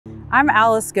I'm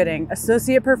Alice Gooding,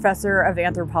 Associate Professor of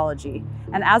Anthropology,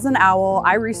 and as an OWL,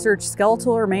 I research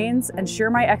skeletal remains and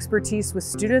share my expertise with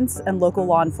students and local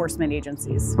law enforcement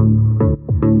agencies.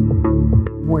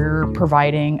 We're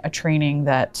providing a training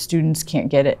that students can't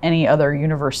get at any other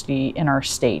university in our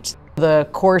state. The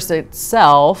course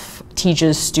itself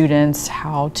teaches students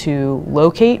how to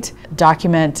locate,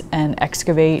 document, and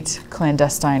excavate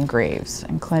clandestine graves.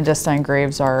 And clandestine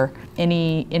graves are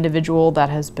any individual that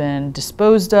has been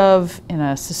disposed of in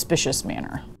a suspicious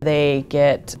manner. They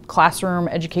get classroom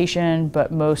education,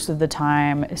 but most of the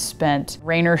time is spent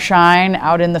rain or shine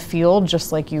out in the field,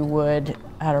 just like you would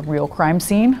at a real crime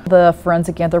scene. The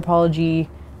Forensic Anthropology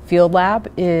Field Lab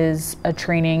is a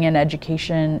training and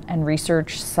education and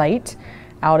research site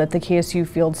out at the KSU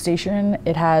field station.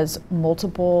 It has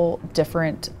multiple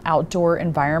different outdoor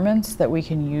environments that we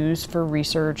can use for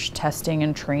research, testing,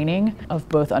 and training of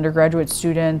both undergraduate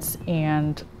students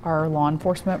and our law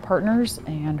enforcement partners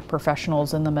and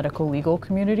professionals in the medical legal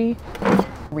community.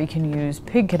 We can use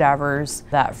pig cadavers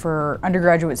that for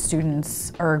undergraduate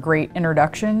students are a great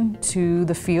introduction to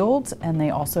the field, and they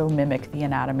also mimic the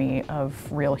anatomy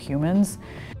of real humans.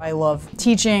 I love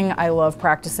teaching, I love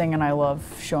practicing, and I love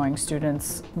showing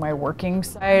students my working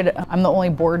side. I'm the only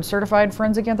board certified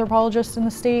forensic anthropologist in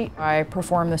the state. I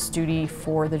perform this duty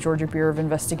for the Georgia Bureau of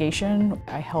Investigation.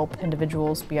 I help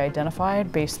individuals be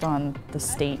identified based on the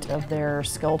state of their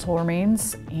skeletal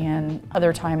remains, and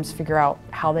other times figure out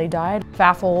how they died.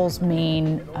 FAFL's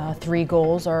main three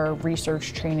goals are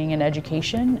research, training, and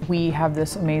education. We have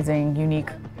this amazing, unique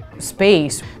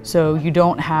space, so you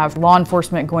don't have law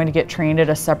enforcement going to get trained at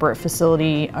a separate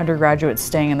facility, undergraduates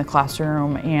staying in the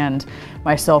classroom, and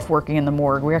myself working in the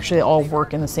morgue. We actually all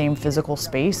work in the same physical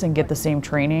space and get the same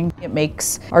training. It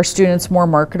makes our students more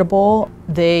marketable.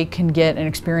 They can get an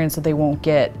experience that they won't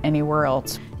get anywhere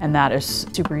else, and that is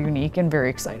super unique and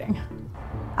very exciting.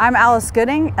 I'm Alice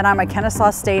Gooding, and I'm a Kennesaw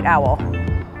State OWL.